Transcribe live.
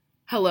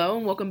Hello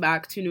and welcome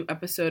back to a new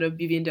episode of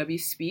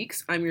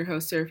BVNWSpeaks. I'm your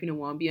host, Saraphina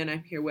Wambi, and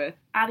I'm here with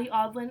Addie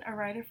Aadland, a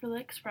writer for The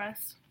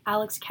Express.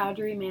 Alex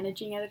Cowdrey,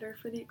 managing editor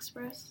for The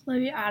Express.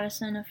 Libby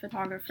Addison, a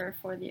photographer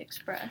for The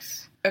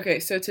Express. Okay,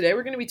 so today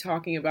we're going to be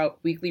talking about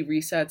weekly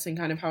resets and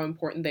kind of how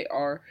important they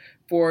are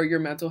for your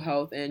mental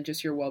health and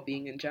just your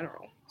well-being in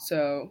general.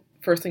 So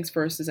first things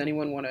first, does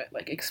anyone want to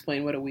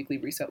explain what a weekly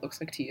reset looks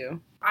like to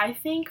you? I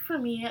think for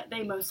me,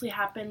 they mostly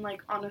happen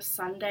on a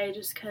Sunday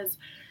just because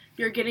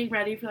you're getting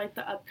ready for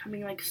the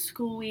upcoming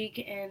school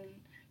week and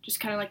just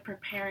kind of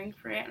preparing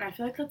for it. And I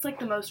feel like that's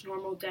the most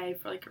normal day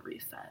for a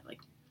reset.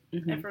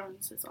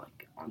 Everyone's is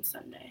on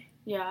Sunday.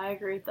 Yeah, I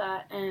agree with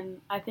that.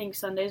 And I think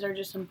Sundays are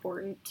just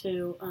important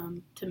to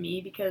me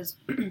because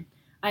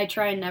I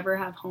try and never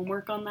have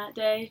homework on that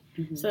day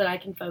so that I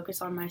can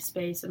focus on my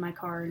space in my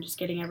car and just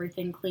getting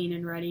everything clean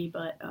and ready.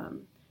 But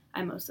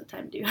I most of the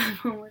time do have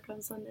homework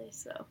on Sundays,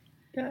 so.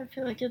 Yeah, I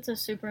feel like it's a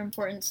super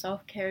important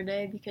self-care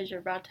day because you're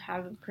about to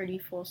have a pretty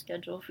full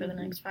schedule for the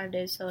next 5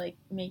 days, so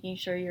making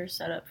sure you're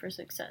set up for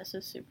success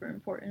is super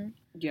important.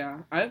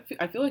 Yeah, I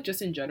feel like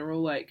just in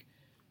general,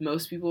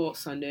 most people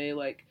Sunday,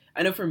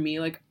 I know for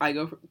me, I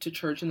go to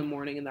church in the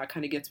morning and that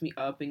kind of gets me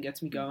up and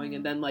gets me going,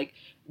 and then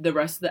the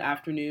rest of the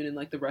afternoon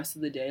and the rest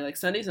of the day,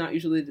 Sunday's not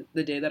usually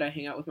the day that I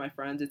hang out with my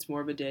friends. It's more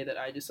of a day that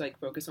I just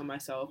focus on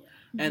myself,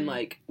 and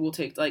we'll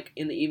take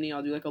in the evening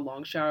I'll do a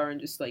long shower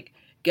and just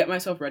get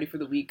myself ready for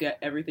the week, get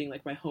everything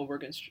my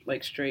homework and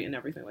straight and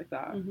everything like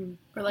that.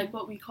 Or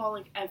what we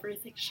call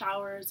everything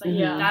showers,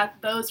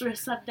 those were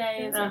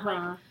Sundays.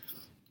 Uh-huh.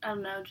 I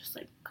don't know, just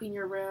clean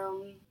your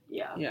room.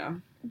 Yeah.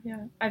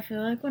 I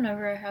feel like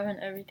whenever I have an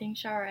everything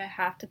shower, I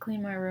have to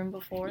clean my room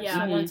before. Yeah,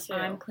 so me once too.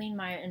 I'm clean,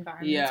 my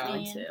environment's Yeah.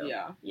 clean. Me too.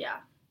 Yeah.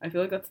 I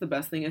feel like that's the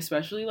best thing,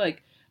 especially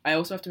I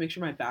also have to make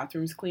sure my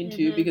bathroom's clean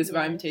too, because if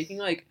I'm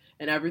taking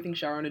an everything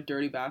shower in a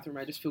dirty bathroom,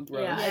 I just feel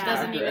gross. Yeah, it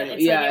doesn't even. after.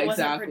 It's it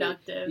wasn't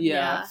productive.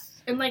 Yeah.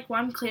 And when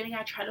I'm cleaning,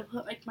 I try to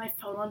put my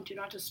phone on Do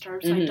Not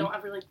Disturb so I don't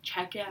ever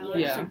check it.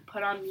 I just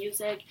put on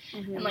music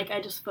and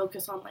I just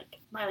focus on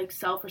my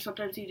self. Or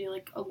sometimes you do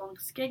a long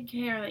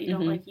skincare that you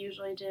don't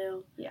usually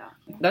do. Yeah.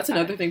 That's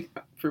another thing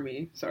for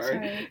me.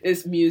 Sorry,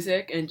 is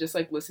music and just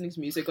listening to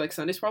music.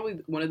 Sunday's probably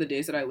one of the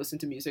days that I listen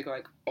to music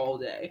all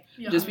day,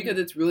 just because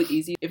it's really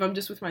easy. If I'm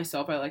just with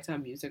myself, I like to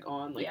have music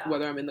on,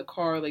 whether I'm in the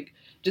car,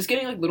 just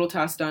getting little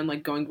tasks done,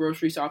 going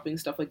grocery shopping,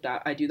 stuff like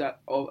that. I do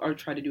that or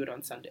try to do it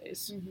on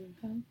Sundays.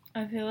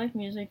 I feel like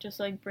music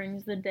just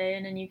brings the day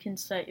in and you can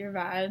set your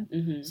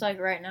vibe. So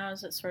right now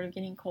as it's sort of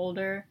getting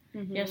colder,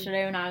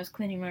 yesterday when I was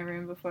cleaning my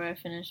room before I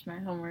finished my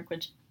homework,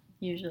 which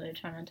usually I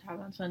try not to have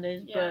on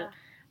Sundays, but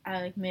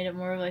I made it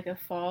more of a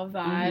fall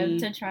vibe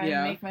to try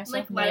and make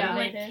myself motivated.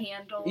 Lighting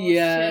candles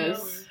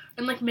Yes. too.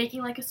 And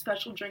making a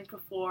special drink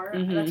before.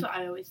 That's what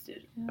I always do.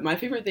 My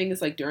favorite thing is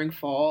during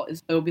fall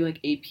is it'll be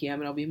 8 p.m.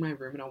 and I'll be in my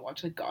room and I'll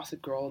watch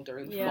Gossip Girl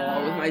during the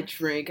fall with my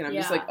drink, and I'm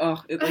just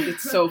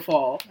it's so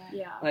fall.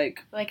 Yeah.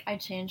 I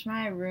changed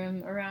my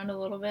room around a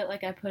little bit.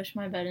 I push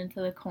my bed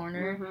into the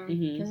corner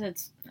because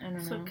it's, I don't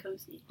know. So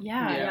cozy.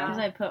 Yeah, because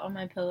I put all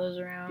my pillows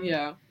around.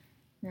 Yeah.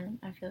 And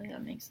I feel like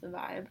that makes the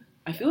vibe.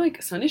 I feel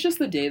like Sunday's just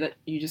the day that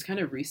you just kind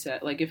of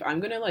reset. If I'm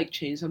going to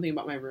change something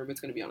about my room, it's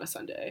going to be on a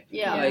Sunday.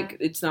 Yeah.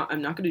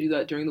 I'm not going to do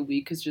that during the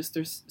week because just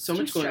there's so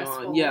much going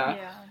stressful. on.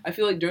 Yeah. I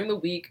feel during the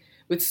week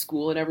with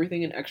school and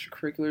everything and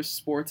extracurriculars,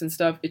 sports and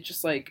stuff, it's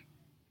just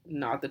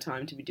not the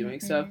time to be doing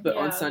stuff. But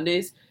on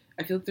Sundays,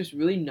 I feel there's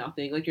really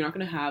nothing. You're not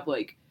going to have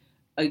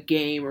a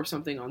game or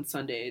something on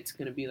Sunday. It's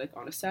going to be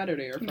on a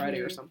Saturday or Friday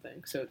or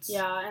something. So it's...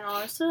 Yeah, and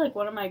honestly,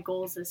 one of my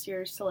goals this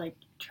year is to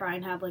try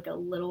and have a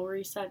little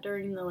reset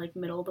during the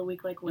middle of the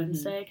week,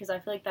 Wednesday, because I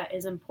feel that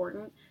is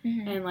important.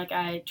 And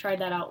I tried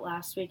that out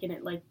last week and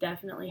it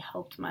definitely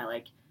helped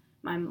my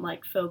my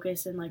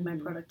focus and my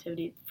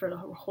productivity for the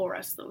whole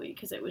rest of the week,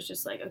 because it was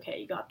just okay,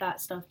 you got that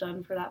stuff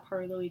done for that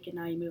part of the week and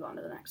now you move on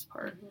to the next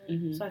part.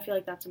 So I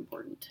feel that's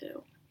important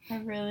too. I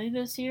really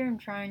this year I'm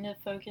trying to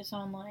focus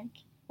on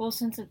well,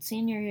 since it's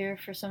senior year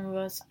for some of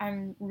us,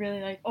 I'm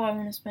really I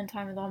want to spend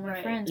time with all my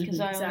friends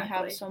because I only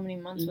have so many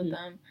months with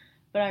them.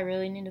 But I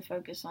really need to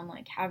focus on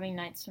having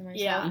nights to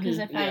myself, because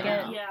if I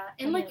get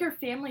and your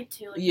family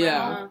too.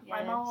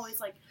 My mom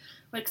always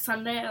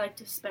Sunday I like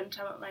to spend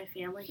time with my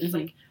family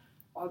because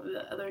all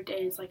the other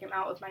days I'm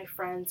out with my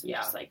friends and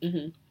just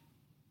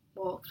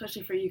well,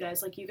 especially for you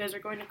guys, you guys are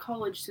going to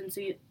college soon, so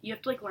you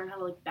have to learn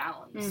how to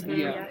balance.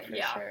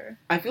 Sure.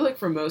 I feel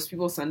for most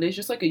people, Sunday's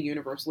just a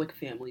universal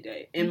family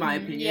day, in my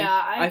opinion.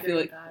 Yeah, I feel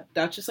that.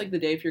 That's just the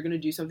day if you're gonna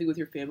do something with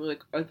your family.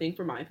 I think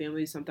for my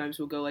family, sometimes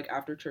we'll go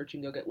after church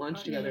and go get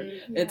lunch together.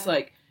 It's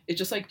it's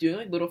just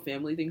doing little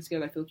family things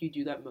together. I feel you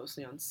do that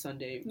mostly on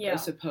Sunday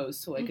as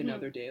opposed to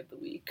another day of the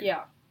week.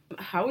 Yeah.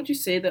 How would you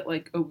say that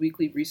a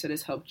weekly reset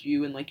has helped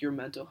you in your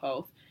mental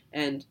health?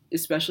 And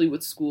especially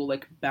with school,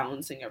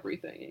 balancing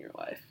everything in your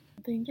life.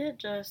 I think it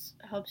just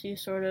helps you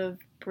sort of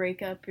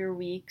break up your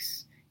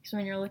weeks. Because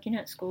when you're looking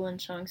at school in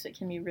chunks, it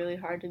can be really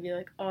hard to be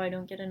I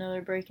don't get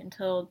another break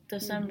until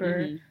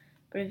December.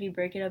 But if you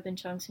break it up in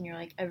chunks and you're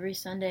every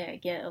Sunday I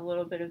get a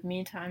little bit of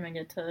me time, I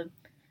get to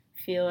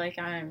feel like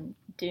I'm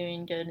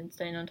doing good and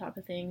staying on top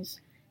of things.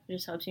 It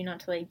just helps you not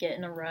to, like, get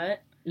in a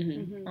rut,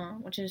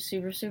 which is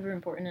super, super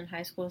important in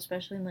high school,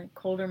 especially in, like,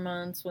 colder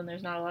months when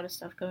there's not a lot of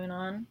stuff going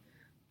on.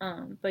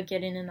 But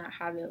getting in that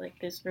habit, like,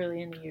 this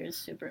early in the year is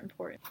super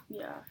important.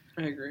 Yeah.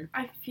 I agree.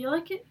 I feel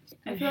like it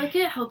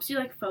helps you,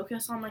 like,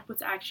 focus on, like,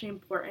 what's actually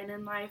important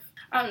in life.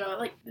 I don't know,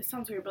 like, this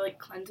sounds weird, but, like,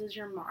 cleanses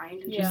your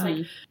mind and just,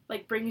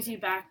 like, brings you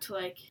back to,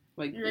 like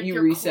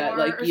you reset,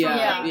 like,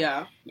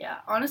 yeah.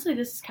 Honestly,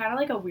 this is kind of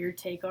like a weird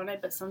take on it,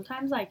 but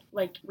sometimes, like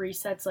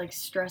resets, like,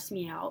 stress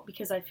me out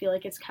because I feel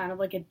like it's kind of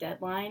like a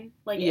deadline.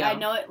 Like, I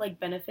know it, like,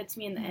 benefits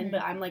me in the end,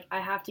 but I'm like,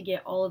 I have to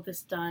get all of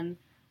this done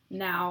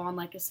now on,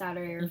 like, a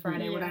Saturday or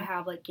Friday when I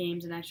have, like,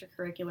 games and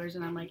extracurriculars,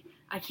 and I'm like,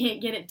 I can't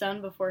get it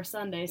done before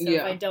Sunday, so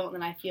if I don't,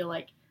 then I feel,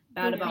 like,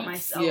 bad about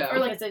myself, or,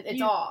 like,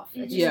 it's off.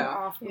 It's just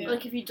off.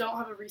 Like, if you don't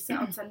have a reset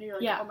on Sunday, you're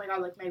like, oh my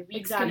god, like, my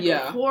week's gonna be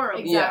horrible.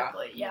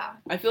 Exactly,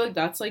 I feel like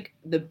that's, like,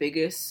 the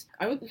biggest,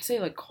 I wouldn't say,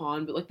 like,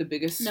 con, but, like, the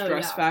biggest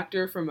stress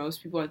factor for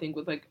most people, I think,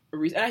 with, like, a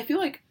reset. And I feel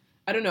like,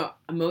 I don't know,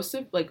 most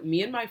of, like,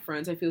 me and my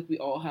friends, I feel like we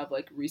all have,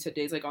 like, reset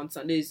days. Like, on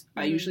Sundays,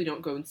 I usually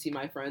don't go and see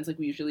my friends. Like,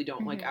 we usually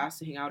don't, like, ask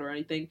to hang out or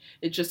anything.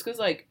 It's just because,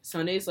 like,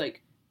 Sunday's,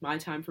 like, my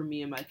time for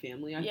me and my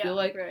family, I feel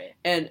like. Right.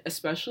 And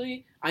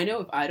especially, I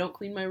know if I don't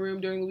clean my room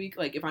during the week,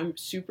 like, if I'm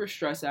super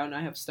stressed out and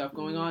I have stuff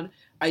going on,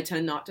 I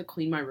tend not to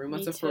clean my room.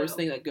 That's the first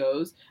thing that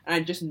goes. And I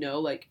just know,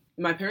 like,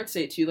 my parents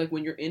say it too, like,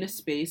 when you're in a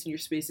space and your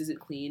space isn't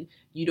clean,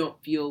 you don't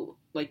feel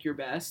like your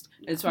best.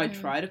 And so I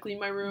try to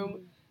clean my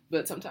room.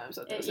 But sometimes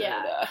that doesn't.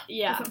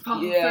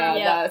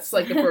 That's,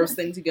 like, the first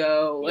thing to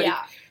go. Like,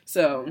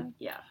 so.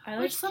 Yeah.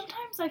 Which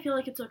sometimes I feel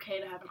like it's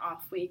okay to have an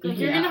off week. Like,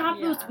 you're going to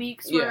have those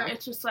weeks where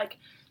it's just, like,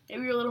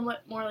 maybe you're a little bit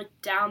more, like,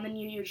 down than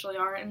you usually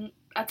are. And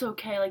that's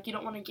okay. Like, you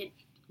don't want to get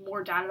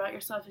more down about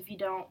yourself if you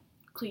don't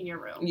clean your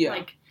room. Yeah.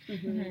 Like,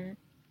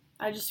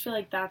 I just feel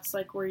like that's,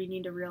 like, where you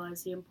need to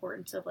realize the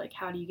importance of, like,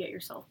 how do you get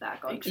yourself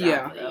back on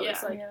track.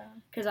 It's like,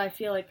 because I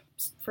feel like,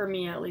 for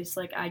me at least,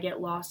 like, I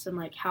get lost in,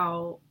 like,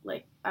 how,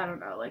 like, I don't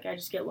know, like, I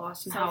just get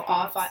lost in how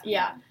off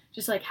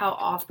just, like, how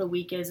off the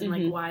week is and,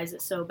 like, why is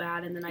it so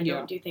bad, and then I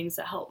don't do things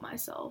that help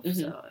myself,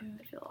 so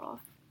I feel off.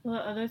 Well,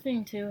 the other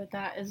thing, too, with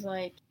that is,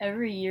 like,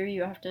 every year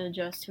you have to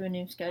adjust to a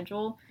new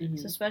schedule.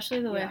 So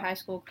especially the way high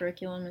school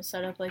curriculum is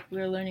set up, like,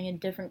 we're learning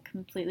a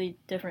completely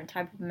different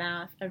type of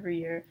math every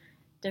year,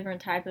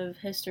 different type of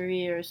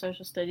history or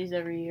social studies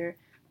every year.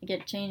 Like,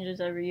 it changes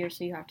every year,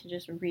 so you have to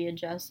just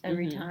readjust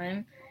every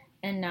time.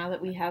 And now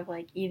that we have,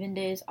 like, even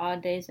days,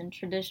 odd days, and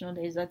traditional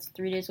days, that's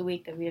 3 days a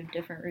week that we have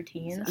different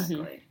routines.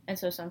 Exactly. And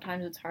so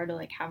sometimes it's hard to,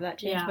 like, have that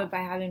change. But by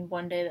having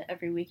one day that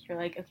every week you're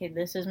like, okay,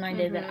 this is my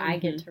day that I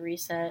get to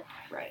reset.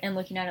 Right. And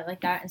looking at it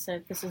like that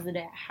instead of this is the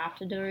day I have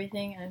to do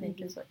everything, I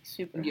think is, like,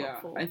 super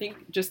helpful. I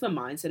think just the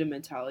mindset and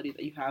mentality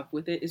that you have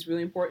with it is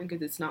really important,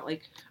 because it's not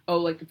like, oh,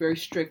 like, very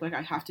strict, like,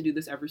 I have to do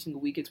this every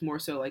single week. It's more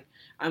so, like,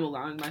 I'm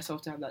allowing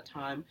myself to have that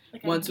time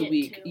once a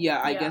week.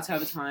 I get to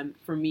have a time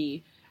for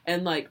me.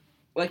 And,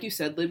 like you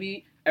said,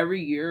 Libby,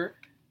 every year,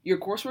 your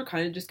coursework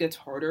kind of just gets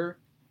harder,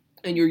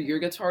 and your year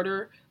gets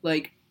harder.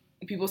 Like,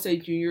 people say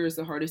junior is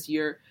the hardest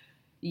year.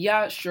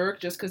 Yeah, sure,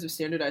 just because of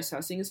standardized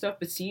testing and stuff,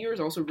 but senior is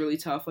also really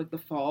tough, like, the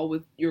fall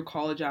with your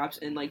college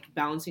apps and, like,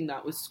 balancing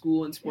that with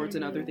school and sports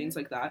and other things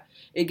like that.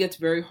 It gets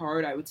very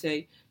hard, I would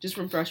say, just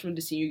from freshman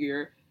to senior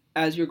year,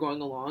 as you're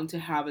going along, to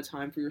have a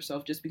time for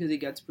yourself, just because it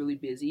gets really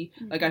busy.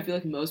 Like, I feel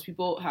like most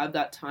people have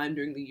that time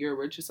during the year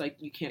where it's just, like,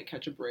 you can't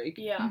catch a break.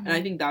 And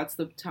I think that's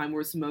the time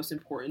where it's the most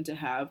important to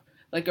have,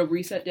 like, a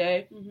reset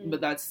day, but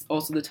that's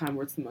also the time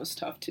where it's the most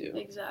tough, too.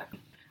 Exactly.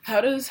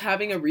 How does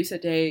having a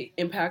reset day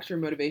impact your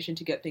motivation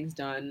to get things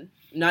done?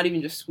 Not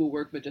even just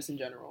schoolwork, but just in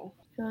general.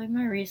 I feel like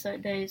my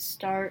reset day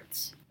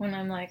starts when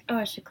I'm like, oh,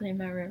 I should clean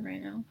my room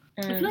right now.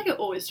 I feel like it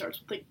always starts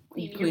with, like,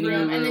 cleaning your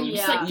room, and then you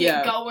just, like,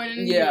 get going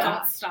and you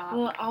don't stop.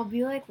 Well, I'll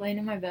be, like, laying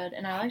in my bed,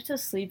 and I like to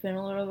sleep in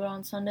a little bit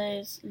on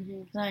Sundays,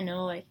 because I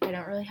know, like, I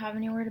don't really have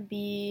anywhere to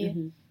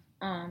be,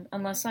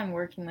 unless I'm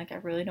working. Like, I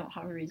really don't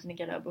have a reason to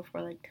get up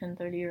before, like,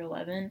 10:30 or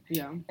 11,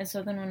 and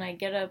so then when I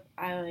get up,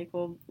 I, like,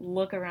 will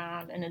look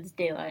around, and it's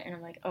daylight, and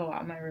I'm like, oh,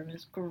 wow, my room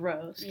is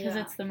gross, because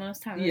it's the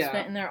most time I've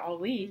spent in there all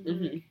week,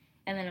 and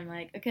then I'm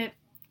like, okay,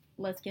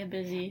 let's get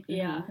busy,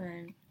 and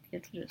then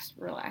get to just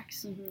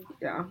relax.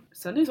 Yeah.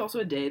 Sunday's also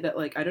a day that,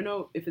 like, I don't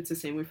know if it's the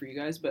same way for you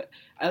guys, but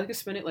I like to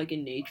spend it, like,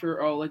 in nature,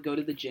 or I'll, like, go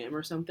to the gym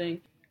or something.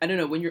 I don't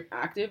know, when you're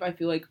active, I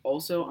feel like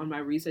also on my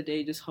reset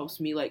day, it just helps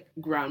me, like,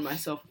 ground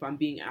myself if I'm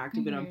being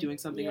active and I'm doing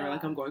something, or,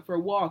 like, I'm going for a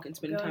walk and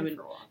spending time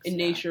in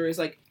nature. Is,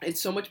 like,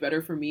 it's so much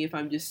better for me if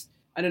I'm just,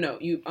 I don't know,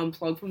 you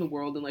unplug from the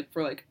world, and, like,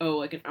 for, like, oh,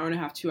 like, an hour and a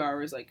half, 2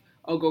 hours, like,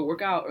 I'll go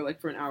work out, or, like,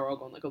 for an hour, I'll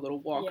go on, like, a little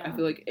walk. I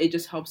feel like it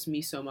just helps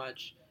me so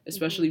much,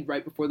 especially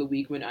right before the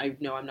week when I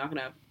know I'm not going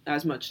to have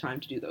as much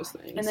time to do those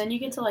things. And then you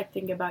get to, like,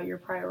 think about your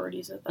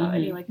priorities without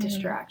any, like,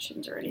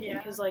 distractions or anything.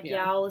 Because, like,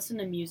 I'll listen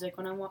to music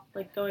when I'm,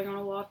 like, going on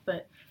a walk,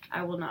 but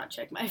I will not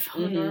check my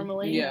phone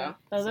normally. The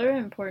other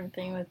important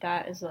thing with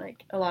that is,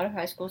 like, a lot of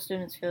high school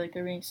students feel like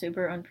they're being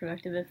super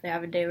unproductive if they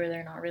have a day where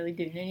they're not really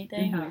doing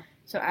anything.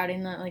 So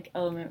adding that, like,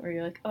 element where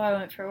you're like, oh, I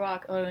went for a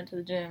walk, oh, I went to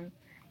the gym,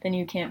 then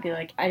you can't be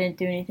like, I didn't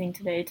do anything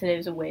today. Today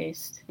was a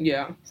waste.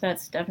 Yeah. So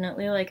that's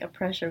definitely like a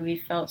pressure we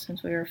felt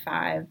since we were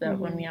 5, that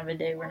when we have a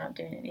day we're not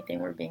doing anything,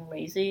 we're being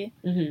lazy.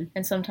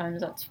 And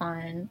sometimes that's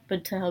fine,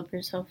 but to help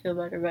yourself feel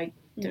better by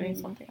doing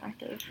something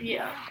active.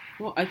 Yeah.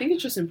 Well, I think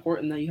it's just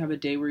important that you have a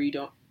day where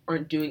you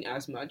aren't doing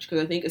as much,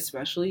 because I think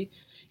especially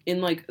in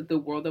like the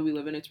world that we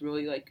live in, it's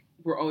really like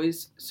we're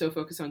always so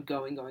focused on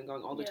going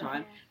all the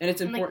time, and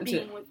it's important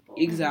to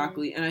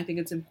exactly. And I think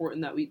it's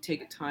important that we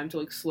take time to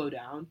like slow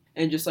down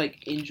and just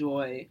like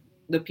enjoy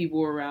the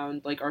people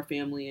around, like our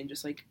family, and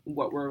just like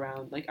what we're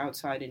around, like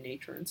outside in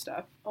nature and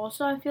stuff.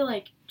 Also, I feel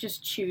like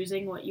just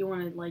choosing what you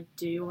want to like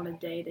do on a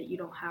day that you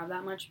don't have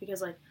that much,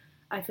 because like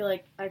I feel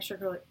like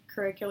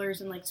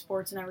extracurriculars and like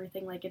sports and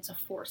everything, like it's a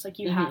force, like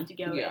you have to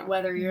go,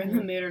 whether you're in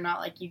the mood or not,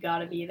 like you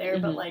gotta be there.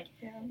 But like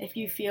if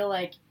you feel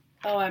like,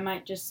 oh, I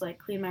might just like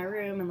clean my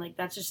room, and like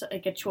that's just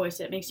like a choice,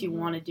 it makes you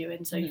want to do it,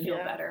 and so you feel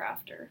better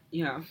after.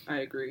 Yeah, I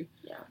agree.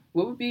 Yeah.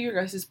 What would be your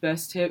guys'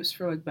 best tips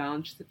for like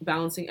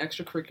balancing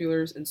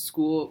extracurriculars and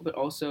school, but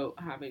also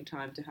having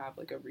time to have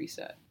like a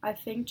reset? I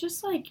think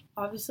just like,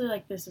 obviously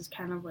like this is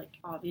kind of like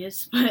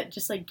obvious, but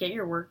just like get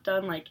your work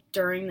done like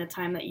during the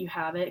time that you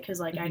have it, because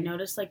like I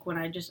noticed like when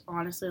I just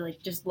honestly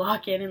like just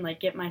lock in and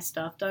like get my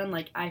stuff done,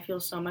 like I feel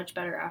so much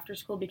better after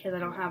school, because I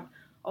don't have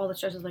all the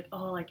stresses like,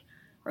 oh, like,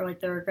 or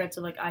like the regrets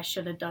of like I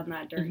should have done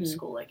that during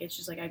school. Like it's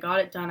just like I got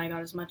it done, I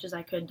got as much as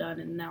I could done,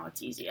 and now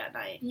it's easy at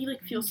night. You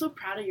like feel so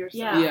proud of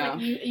yourself. Yeah.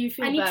 Like, you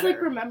feel better. I need to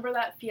like remember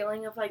that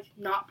feeling of like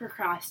not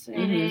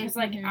procrastinating, because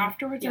like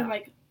afterwards I'm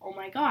like, oh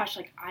my gosh,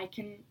 like I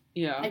can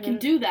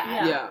do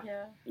that.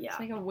 It's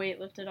like a weight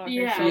lifted off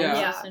your shoulders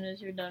as soon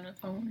as you're done with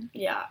homework.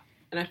 Yeah.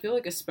 And I feel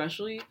like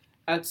especially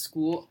at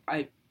school,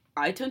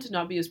 I tend to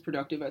not be as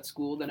productive at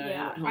school than I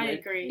am at home. I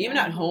agree. Even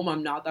at home,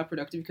 I'm not that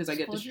productive because I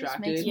get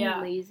distracted. Just makes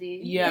me lazy.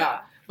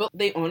 Yeah. But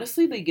they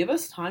give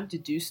us time to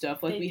do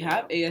stuff. Like we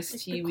have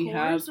AST, like we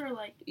have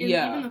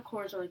even the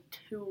cores are like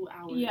 2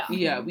 hours.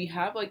 Yeah, we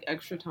have like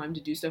extra time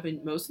to do stuff,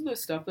 and most of the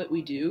stuff that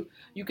we do,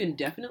 you can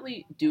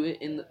definitely do it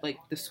in like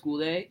the school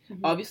day.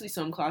 Obviously,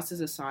 some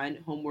classes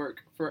assign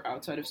homework for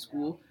outside of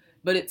school,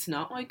 but it's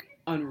not like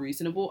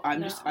unreasonable. I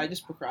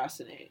just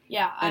procrastinate.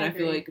 Yeah, and I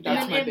feel like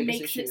that's my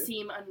biggest issue. It makes it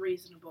seem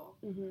unreasonable.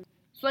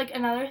 So like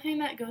another thing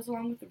that goes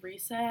along with the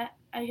reset,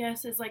 I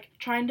guess, is like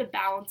trying to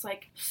balance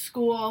like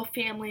school,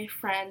 family,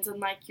 friends, and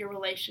like your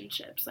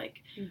relationships. Like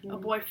a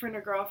boyfriend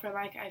or girlfriend,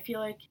 like I feel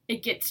like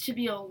it gets to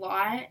be a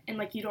lot, and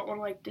like you don't want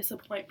to like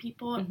disappoint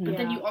people, but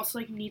then you also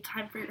like need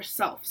time for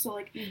yourself. So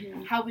like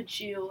how would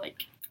you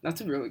like?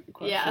 That's a really good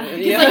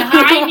question. Yeah. Like,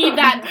 I need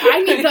that.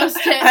 I need those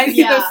tips. I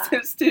need those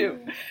tips too.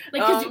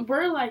 Like, because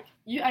we're like,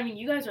 you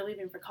guys are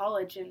leaving for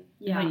college, and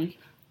like,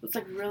 it's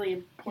like really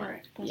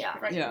important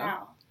right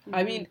now.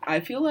 I mean,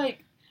 I feel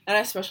like, and I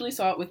especially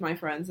saw it with my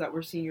friends that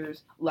were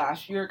seniors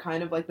last year,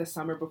 kind of like the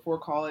summer before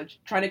college,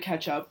 trying to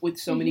catch up with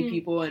so many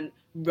people and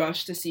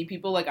rush to see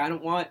people. Like, I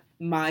don't want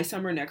my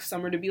summer next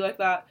summer to be like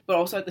that, but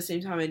also at the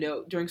same time, I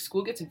know during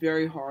school it gets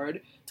very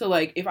hard to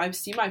like, if I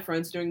see my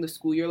friends during the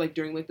school year, like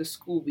during like the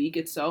school week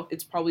itself,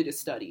 it's probably to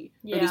study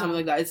or do something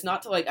like that. It's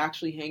not to like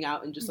actually hang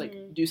out and just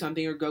like do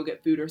something or go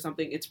get food or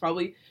something. It's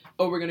probably,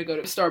 oh, we're gonna go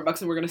to Starbucks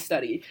and we're gonna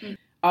study.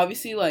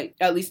 Obviously, like,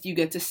 at least you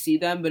get to see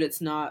them, but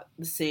it's not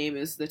the same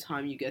as the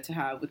time you get to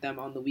have with them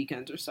on the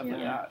weekends or stuff like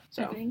that.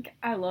 So. I think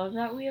I love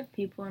that we have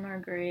people in our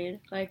grade.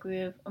 Like, we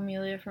have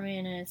Amelia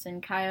Fermanis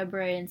and Kaya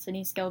Bray and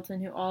Sydney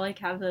Skelton who all, like,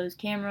 have those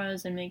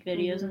cameras and make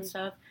videos and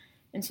stuff.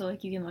 And so,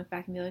 like, you can look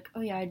back and be like,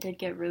 oh, yeah, I did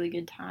get really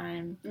good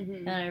time.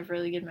 And I have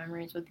really good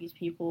memories with these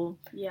people.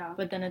 Yeah.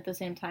 But then at the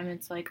same time,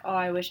 it's like, oh,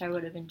 I wish I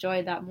would have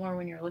enjoyed that more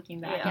when you're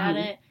looking back at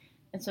it.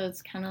 And so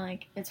it's kind of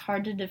like, it's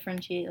hard to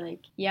differentiate, like,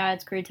 yeah,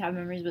 it's great to have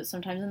memories, but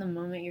sometimes in the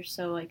moment you're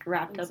so, like,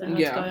 wrapped up in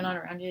what's going on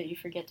around you that you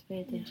forget to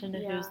pay attention to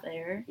who's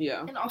there.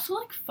 Yeah. And also,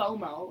 like,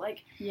 FOMO.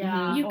 Like, you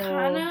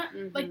kind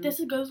of, like,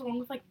 this goes along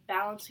with, like,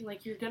 balancing.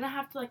 Like, you're going to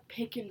have to, like,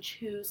 pick and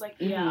choose. Like,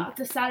 it's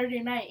a Saturday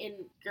night and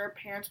your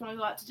parents want to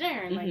go out to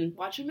dinner and, like,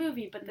 watch a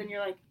movie, but then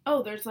you're like,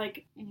 oh, there's,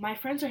 like, my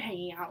friends are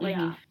hanging out. Like,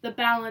 the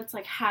balance,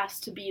 like, has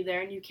to be there,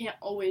 and you can't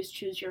always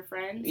choose your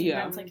friends. And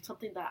that's, like,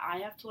 something that I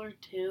have to learn,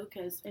 too,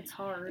 because it's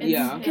hard.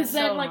 Because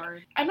then, so like,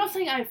 hard. I'm not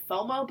saying I have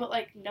FOMO, but,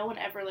 like, no one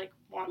ever, like,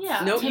 wants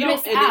no, to you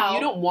miss don't, out. And you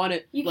don't want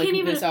it, you like, can't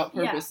even miss out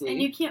purposely. And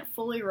you can't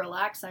fully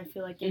relax, I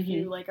feel like, if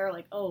you, like, are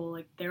like, oh,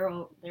 like, they're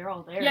all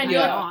there. Yeah, and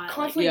you're, like,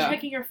 constantly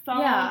checking your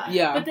phone.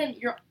 Yeah. But then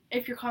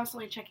if you're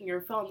constantly checking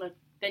your phone, like,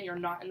 then you're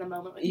not in the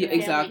moment with your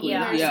exactly.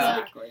 family either.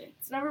 Yeah. So, like,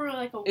 it's never really,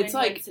 like, a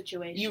win-win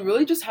situation. You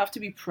really just have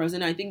to be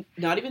present. I think,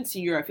 not even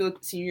senior, I feel like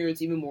senior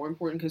is even more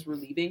important because we're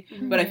leaving.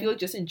 But I feel like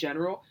just in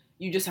general,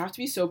 you just have to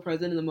be so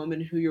present in the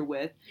moment who you're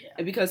with.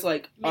 And because,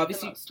 like,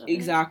 obviously,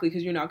 exactly,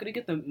 because you're not going to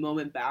get the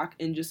moment back.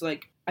 And just,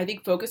 like, I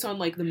think focus on,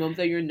 like, the moment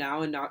that you're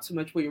now and not so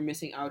much what you're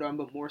missing out on,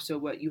 but more so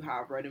what you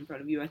have right in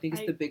front of you. I think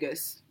is the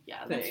biggest thing.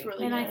 That's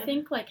really And good. I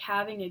think, like,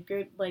 having a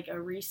good, like, a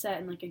reset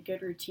and, like, a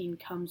good routine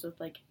comes with,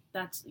 like,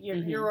 that's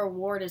your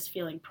reward is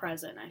feeling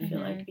present, I feel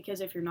like,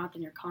 because if you're not,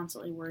 then you're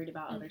constantly worried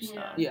about other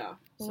stuff. Yeah.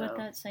 Well, with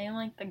that saying,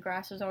 like, the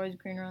grass is always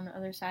greener on the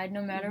other side.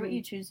 No matter what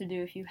you choose to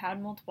do, if you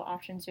had multiple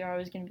options, you're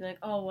always going to be like,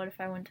 oh, what if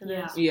I went to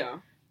this? Yeah.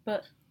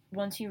 But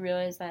once you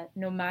realize that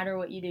no matter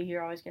what you do,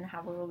 you're always going to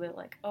have a little bit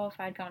like, oh, if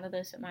I'd gone to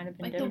this, it might have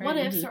been like different. the what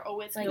ifs are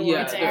always like, going to be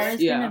it's there. always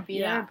going to be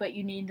there, but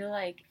you need to,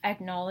 like,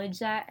 acknowledge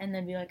that and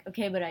then be like,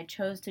 okay, but I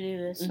chose to do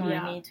this, so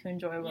I need to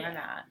enjoy where I'm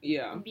at.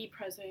 Yeah. And be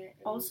present.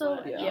 Also,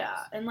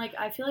 and, like,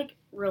 I feel like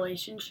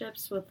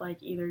relationships with, like,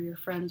 either your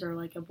friends or,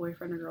 like, a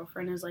boyfriend or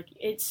girlfriend is, like,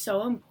 it's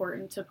so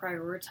important to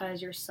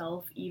prioritize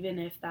yourself, even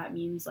if that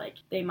means, like,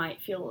 they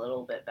might feel a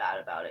little bit bad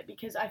about it,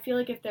 because I feel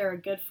like if they're a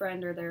good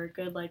friend or they're a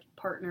good, like,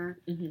 partner,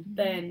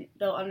 then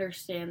they'll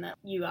understand that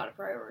you gotta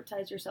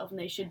prioritize yourself and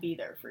they should be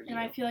there for you. And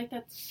I feel like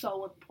that's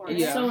so important.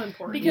 It's so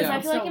important. Because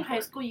I feel like in high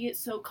school you get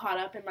so caught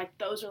up in, like,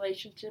 those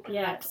relationships and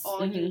that's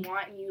all you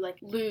want, and you, like,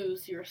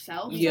 lose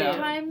yourself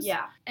sometimes.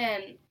 Yeah.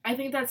 And I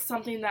think that's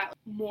something that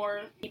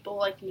more people,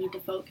 like, need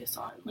to focus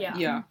on. Like,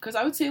 Yeah. Because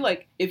I would say,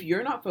 like, if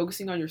you're not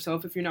focusing on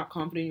yourself, if you're not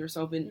confident in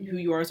yourself and who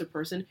you are as a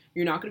person,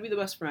 you're not going to be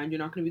the best friend, you're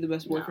not going to be the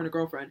best boyfriend or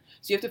girlfriend.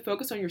 So you have to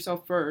focus on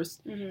yourself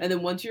first, and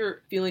then once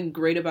you're feeling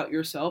great about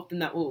yourself, then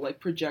that will, like,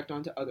 project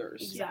onto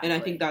others. Exactly.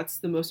 And I think that's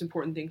the most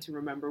important thing to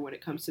remember when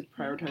it comes to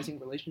prioritizing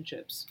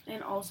relationships.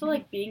 And also,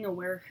 like, being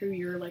aware of who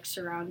you're, like,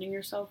 surrounding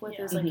yourself with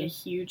is, like, a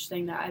huge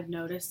thing that I've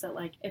noticed, that,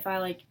 like, if I,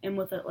 like, am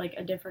with,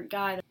 a different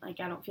guy, that, like,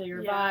 I don't feel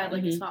your vibe,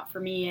 like, it's not for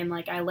me, and,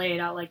 like, I lay it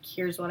out, like,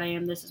 here's what I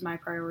am, this is my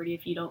priority,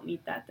 if you don't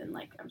meet that, then,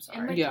 like, I'm sorry.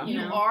 And, like, you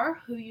are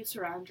who you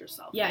surround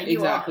yourself with. Yeah,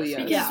 you are.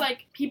 Because,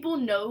 like, people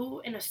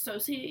know and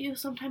associate you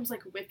sometimes,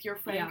 like, with your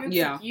friend groups.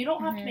 Yeah. Like, you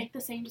don't have to make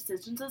the same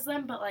decisions as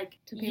them, but, like,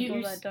 to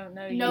people that don't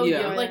know you.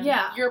 Like,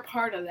 you're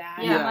part of that.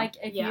 Yeah, like,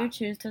 if you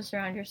choose to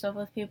surround yourself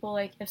with people,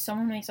 like, if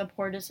someone makes a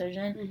poor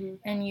decision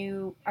and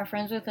you are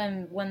friends with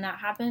them, when that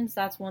happens,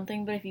 that's one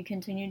thing, but if you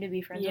continue to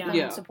be friends with them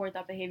and support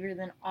that behavior,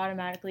 then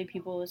automatically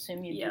people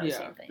assume you do the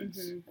same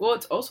things. Well,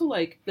 it's also,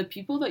 like, the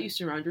people that you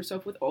surround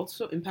yourself with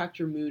also impact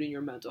your mood and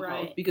your mental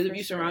health, because if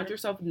you surround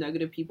yourself with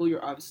negative people,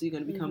 you're obviously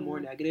going to become more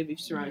negative. If you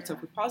surround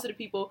yourself with positive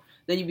people,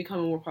 then you become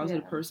a more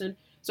positive person.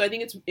 So I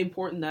think it's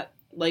important that,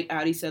 like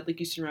Addie said, like,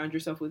 you surround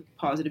yourself with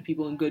positive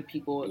people and good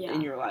people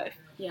in your life.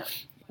 Yeah.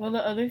 Well,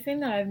 the other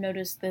thing that I've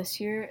noticed this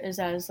year is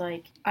as,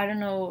 like, I don't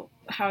know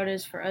how it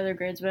is for other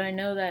grades, but I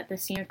know that the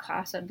senior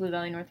class at Blue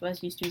Valley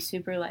Northwest used to be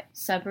super, like,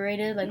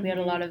 separated. Like, we had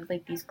a lot of,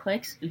 like, these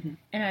cliques.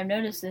 And I've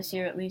noticed this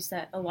year, at least,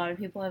 that a lot of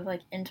people have,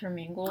 like,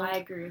 intermingled. I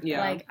agree with that.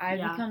 Like, I've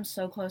become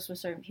so close with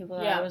certain people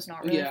that I was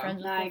not really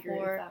friends with before. I agree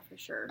with that for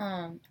sure.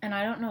 And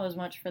I don't know as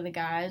much for the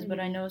guys, but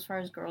I know as far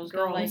as girls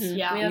go, like, we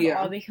have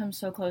all become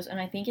so close, and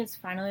I think it's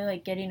finally,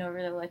 like, getting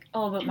over the, like,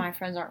 oh, but my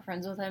friends aren't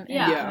friends with him,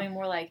 and becoming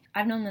more, like,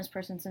 I've known this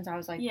person since I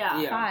was, like,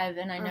 5,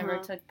 and I never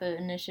took the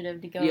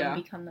initiative to go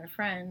and become their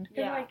friend.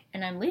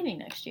 And I'm leaving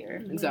next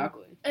year.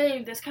 Exactly.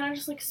 And this kind of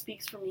just, like,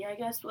 speaks for me, I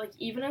guess, but, like,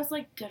 even as,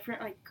 like,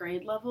 different, like,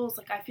 grade levels,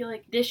 like, I feel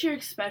like this year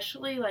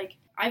especially, like,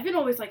 I've been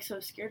always, like,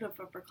 so scared of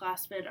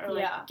upperclassmen or,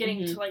 like,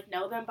 getting to, like,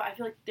 know them, but I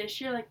feel like this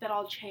year, like, that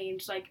all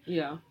changed, like,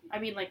 I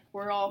mean, like,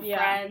 we're all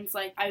friends,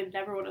 like, I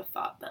never would have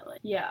thought that,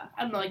 like, I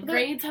don't know, like,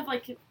 grades have,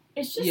 like,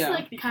 it's just,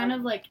 like, kind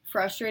of, like,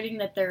 frustrating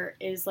that there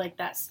is, like,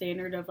 that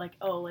standard of, like,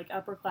 oh, like,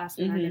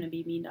 upperclassmen are going to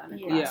be mean to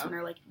underclassmen,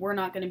 or, like, we're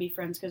not going to be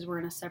friends because we're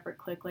in a separate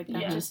clique. Like,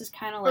 that just is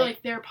kind of, like... Or,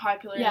 like, they're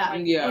popular.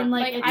 And,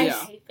 like,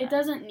 it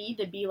doesn't need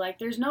to be, like,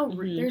 there's no...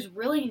 there's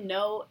really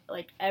no,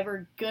 like,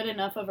 ever good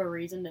enough of a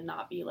reason to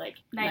not be, like,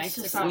 nice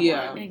to someone.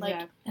 Exactly.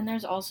 Like, and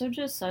there's also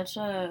just such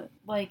a,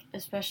 like,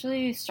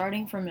 especially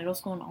starting from middle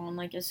school and on,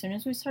 like, as soon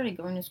as we started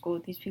going to school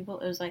with these people,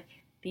 it was, like,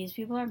 these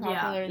people are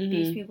popular,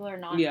 these people are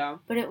not.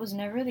 But it was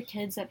never the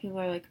kids that people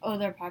are like, oh,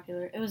 they're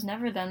popular. It was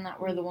never them that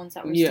were the ones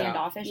that were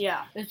standoffish. It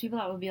was people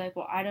that would be like,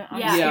 well, I'm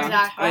scared to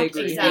talk I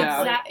agree. to you.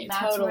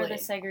 That's where the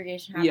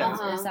segregation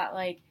happens, is that,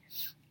 like,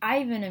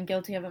 I even am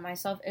guilty of it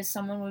myself, is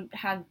someone would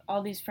have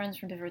all these friends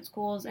from different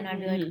schools, and I'd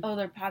be like, oh,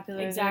 they're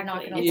popular, they're not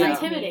going to It's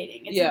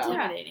intimidating. It's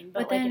intimidating.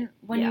 But then,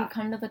 when you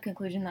come to the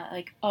conclusion that,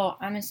 like, oh,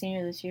 I'm a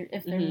senior this year,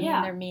 if they're mean,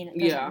 they're mean, it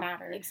doesn't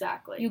matter.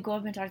 Exactly. You go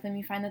up and talk to them,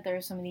 you find that there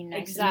are some of the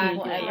nicest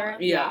people ever.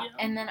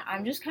 And then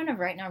I'm just kind of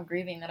right now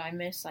grieving that I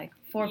miss, like,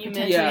 4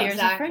 potential years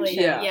of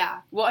friendship.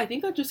 Well, I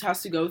think that just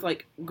has to go with,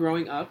 like,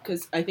 growing up,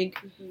 because I think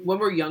when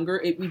we're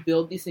younger, we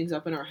build these things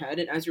up in our head,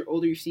 and as you're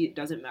older, you see it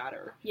doesn't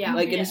matter.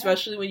 Like, and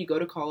especially when you go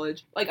to college,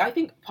 like, I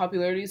think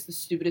popularity is the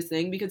stupidest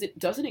thing, because it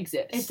doesn't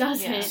exist. It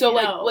doesn't. So,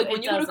 like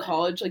when you go to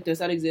college, like, does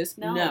that exist?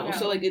 No.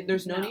 So, like,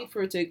 there's no need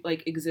for it to,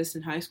 like, exist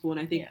in high school, and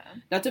I think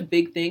that's a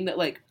big thing that,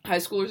 like, high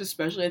schoolers,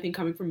 especially, I think,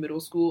 coming from middle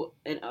school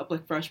and up,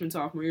 like, freshman,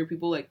 sophomore year,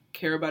 people, like,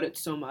 care about it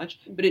so much,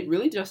 but it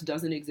really just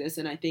doesn't exist,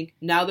 and I think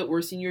now that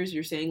we're seniors,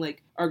 you're saying,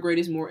 like, our grade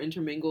is more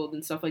intermingled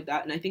and stuff like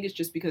that. And I think it's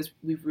just because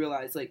we've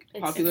realized, like,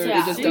 popularity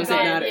it just doesn't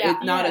matter.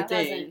 It's not a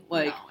thing.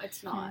 Like, no,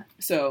 it's not.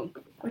 So.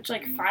 Which,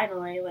 like,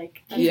 finally,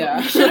 like, that's what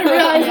we should have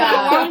realized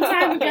that a long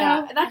time ago.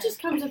 Yeah, that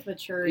just comes with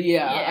maturity.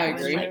 Yeah, I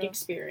agree. And, like,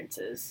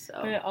 experiences. So.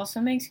 But it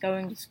also makes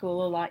going to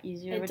school a lot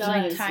easier. It which does.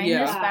 Like, tying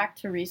this back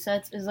to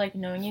resets is, like,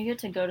 knowing you get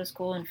to go to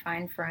school and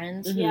find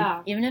friends. Mm-hmm.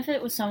 Yeah. Even if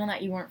it was someone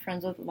that you weren't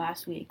friends with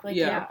last week. Like,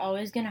 you're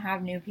always going to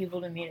have new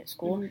people to meet at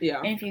school. Yeah.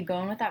 And if you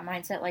go in with that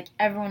mindset, like,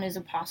 everyone is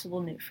a possible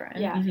new friend.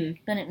 Yeah.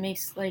 Then it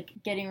makes, like,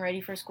 getting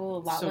ready for school a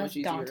lot less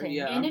daunting.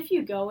 Yeah. And if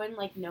you go in,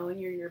 like, knowing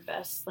you're your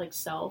best, like,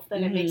 self,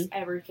 then it makes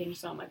everything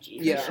so much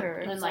easier. Yeah. Sure.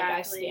 And, like,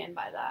 I stand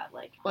by that.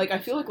 Like, I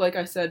feel like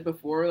I said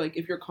before, like,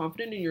 if you're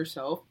confident in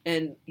yourself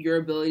and your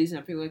abilities and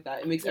everything like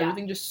that, it makes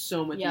everything just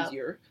so much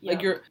easier.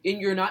 Like,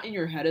 you're not in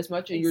your head as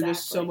much, and you're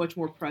just so much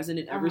more present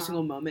in every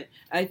single moment.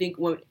 And I think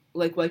what,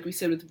 like we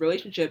said with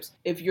relationships,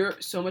 if you're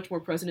so much more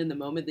present in the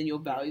moment, then you'll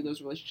value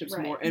those relationships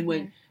more. And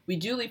when we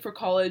do leave for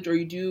college, or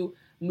you do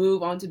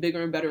move on to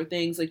bigger and better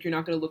things, like, you're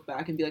not going to look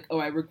back and be like, oh,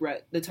 I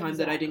regret the time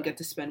that I didn't get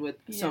to spend with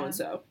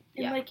so-and-so.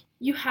 And, like,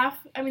 you have,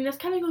 I mean, this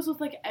kind of goes with,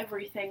 like,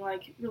 everything,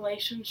 like,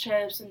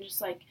 relationships and just,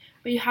 like,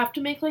 but you have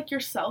to make, like,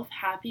 yourself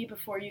happy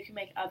before you can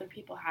make other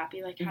people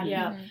happy. Like, how do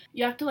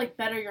you have to, like,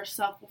 better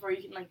yourself before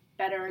you can, like,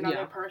 better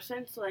another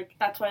person. So, like,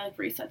 that's why, like,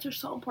 resets are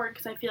so important,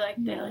 because I feel like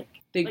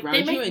they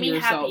ground you in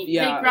yourself. Happy.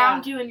 Yeah. They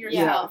ground you in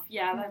yourself.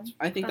 Yeah,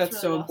 I think that's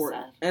really so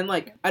important. Said. And,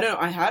 like, I don't know,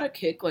 I had a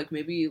kick, like,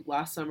 maybe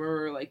last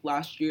summer or, like,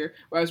 last year,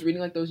 where I was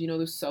reading, like, those, you know,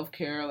 those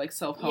self-care, like,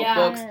 self-help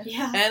books.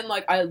 Yeah. And,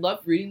 like, I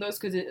loved reading those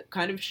because it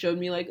kind of showed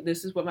me, like,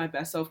 this is what my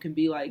best self can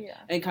be like. Yeah.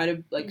 And kind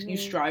of, like, you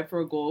strive for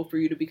a goal for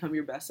you to become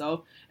your best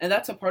self. And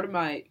that's a part of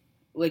my,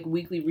 like,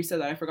 weekly reset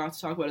that I forgot to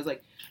talk about is,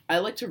 like, I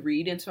like to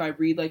read. And so I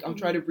read, like, I'll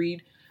try to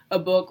read a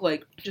book,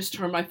 like, just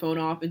turn my phone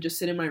off and just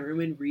sit in my room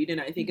and read.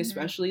 And I think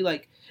especially,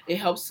 like, it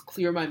helps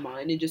clear my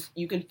mind, and just,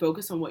 you can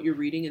focus on what you're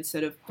reading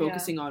instead of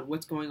focusing on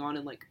what's going on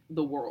in, like,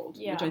 the world,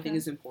 which I think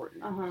is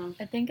important.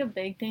 I think a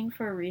big thing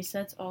for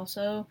resets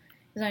also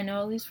is, I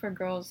know at least for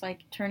girls, like,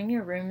 turning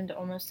your room into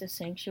almost a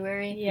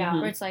sanctuary. Yeah.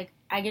 Where it's like,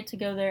 I get to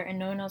go there and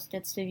no one else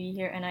gets to be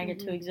here, and I get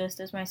to exist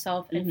as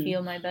myself and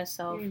feel my best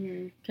self.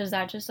 Because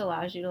that just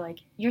allows you to, like,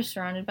 you're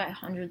surrounded by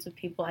hundreds of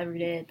people every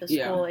day at the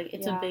school. Like,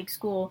 it's a big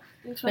school.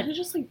 Especially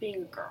just, like,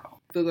 being a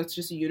girl. I feel that's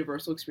just a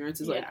universal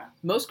experience. Is like,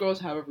 most girls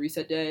have a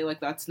reset day. Like,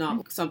 that's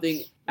not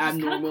something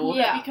abnormal. Cool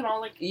that we can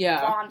all, like,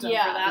 bond over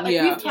that. Like,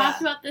 we've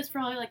talked about this for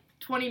probably, like,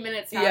 20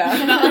 minutes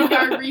now. About, like,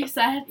 our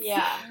resets.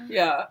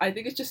 Yeah, I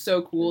think it's just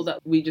so cool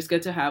that we just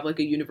get to have, like,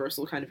 a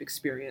universal kind of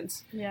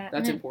experience. Yeah.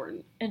 That's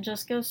important. It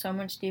just goes so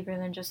much deeper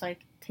than just, like,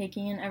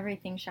 taking in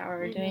everything,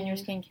 shower, doing your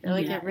skincare.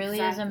 Like, it really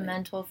is a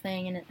mental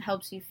thing, and it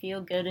helps you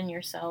feel good in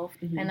yourself.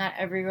 And that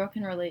every girl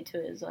can relate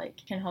to is, like,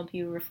 can help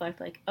you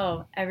reflect, like,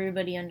 oh,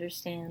 everybody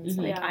understands.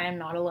 Like, I am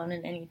not alone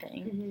in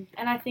anything.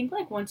 And I think,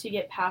 like, once you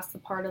get past the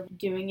part of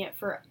doing it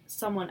for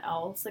someone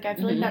else, like, I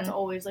feel like that's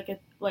always, like,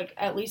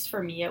 at least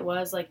for me it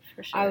was, like,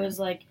 for sure. I was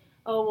like,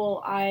 oh,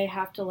 well, I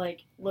have to,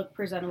 like, look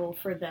presentable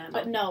for them.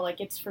 But no, like,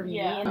 it's for me.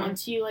 And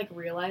once you, like,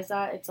 realize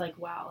that, it's like,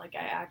 wow, like,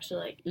 I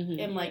actually, like,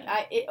 am, like,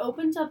 it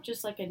opens up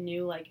just, like, a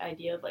new, like,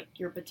 idea of, like,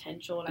 your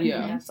potential. And I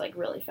think that's, like,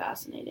 really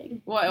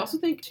fascinating. Well, I also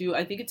think, too,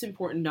 I think it's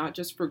important not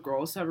just for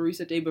girls to have a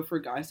reset day, but for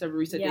guys to have a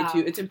reset day,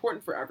 too. It's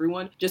important for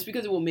everyone, just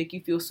because it will make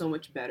you feel so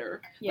much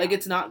better. Like,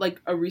 it's not,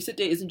 like, a reset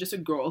day isn't just a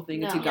girl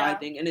thing, it's a guy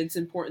thing. And it's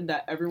important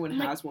that everyone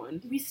has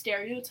one. We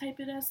stereotype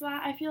it as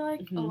that, I feel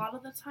like, a lot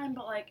of the time.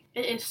 But, like,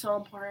 it is so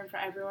important for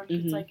everyone.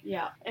 It's like,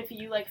 if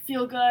you, like,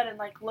 feel good and,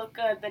 like, look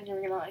good, then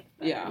you're gonna, like,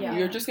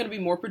 you're just gonna be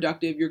more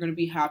productive, you're gonna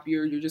be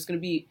happier, you're just gonna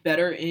be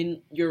better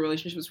in your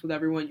relationships with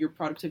everyone, your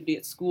productivity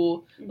at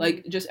school,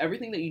 like, just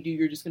everything that you do,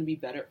 you're just gonna be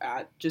better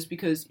at, just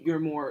because you're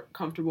more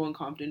comfortable and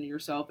confident in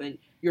yourself, and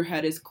your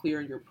head is clear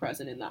and you're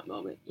present in that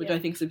moment, which I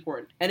think is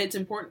important. And it's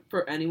important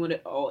for anyone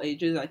at all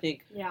ages, I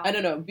think. I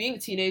don't know, being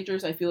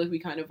teenagers, I feel like we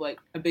kind of, like,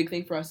 a big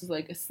thing for us is,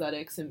 like,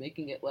 aesthetics and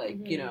making it, like,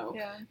 you know,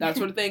 that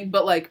sort of thing.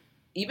 But, like,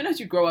 even as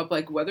you grow up,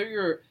 like, whether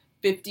you're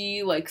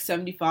 50, like,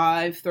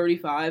 75,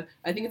 35,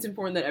 I think it's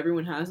important that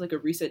everyone has, like, a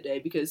reset day,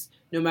 because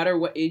no matter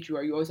what age you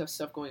are, you always have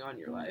stuff going on in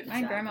your life.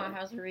 My grandma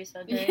has a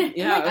reset day.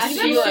 She,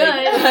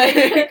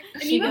 like,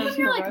 and she even goes when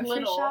you're, like, grocery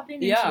little, shopping,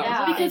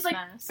 because, like,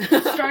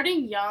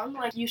 starting young,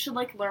 like, you should,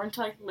 like, learn to,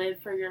 like, live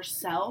for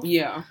yourself.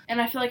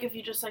 And I feel like if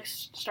you just, like,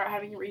 start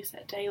having a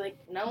reset day, like,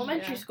 in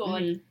elementary school,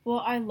 like, well,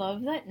 I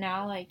love that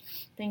now, like,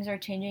 things are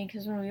changing,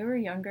 because when we were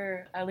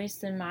younger, at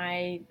least in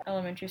my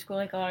elementary school,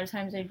 like, a lot of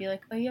times they'd be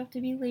like, oh, you have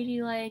to be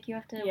ladylike, you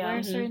have to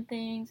wear certain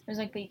things. It was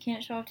like, but you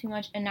can't show off too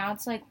much. And now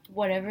it's like,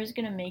 whatever is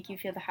gonna make you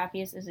feel the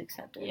happiest is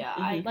accepted.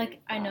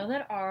 I know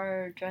that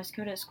our dress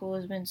code at school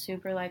has been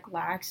super, like,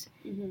 lax,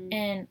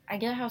 and I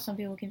get how some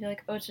people can feel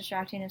like, oh, it's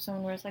distracting if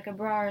someone wears, like, a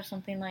bra or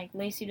something, like,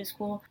 lacy to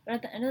school, but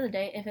at the end of the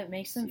day, if it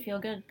makes them feel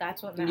good,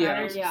 that's what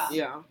matters.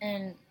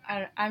 And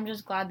I'm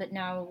just glad that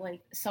now,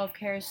 like,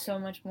 self-care is so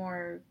much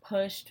more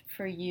pushed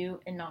for you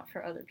and not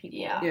for other people.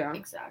 Yeah,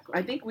 exactly.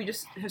 I think we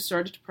just have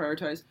started to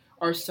prioritize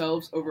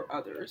ourselves over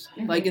others.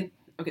 Like,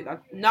 Okay,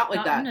 not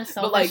like that,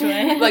 but like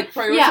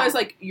prioritize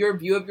like your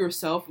view of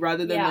yourself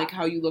rather than like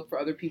how you look for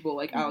other people.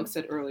 Like Alex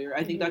said earlier,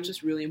 I think that's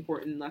just really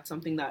important. That's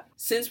something that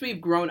since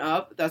we've grown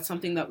up, that's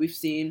something that we've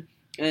seen,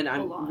 and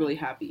I'm really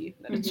happy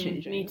that it's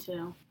changing. Me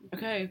too.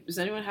 Okay, does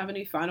anyone have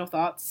any final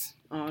thoughts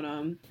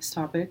on this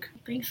topic?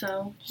 I think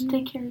so. Just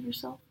take care of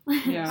yourself.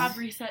 Yeah. Have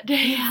reset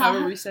day. Have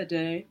a reset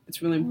day.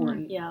 It's really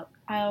important. Yeah.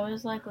 I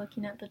always like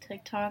looking at the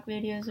TikTok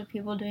videos of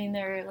people doing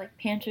their like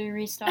pantry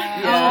restock.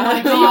 Yeah. Oh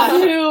my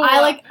gosh.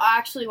 I like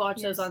actually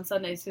watch those on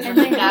Sundays. And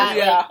then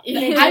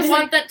I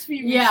want that to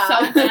be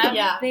so bad.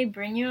 Yeah. They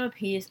bring you a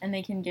piece and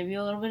they can give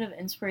you a little bit of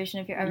inspiration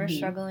if you're ever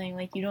struggling.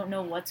 Like you don't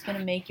know what's going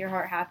to make your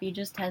heart happy.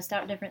 Just test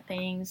out different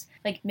things.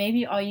 Like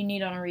maybe all you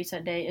need on a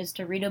reset day is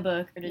to read a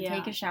book or to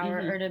take a shower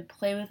or to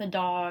play with a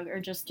dog or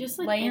just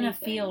like lay in a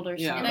field or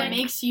something. That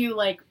makes you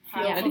like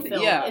feel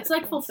fulfilled. It's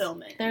like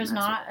fulfillment. There's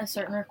not a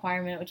certain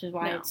requirement, which is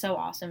why it's so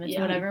awesome. It's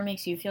whatever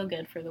makes you feel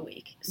good for the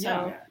week.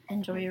 So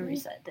enjoy your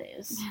reset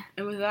days.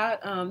 And with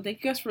that, thank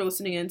you guys for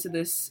listening in to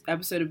this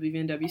episode of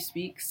BVNW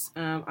Speaks.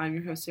 I'm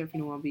your host,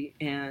 Saraphina Wambi,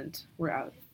 and we're out.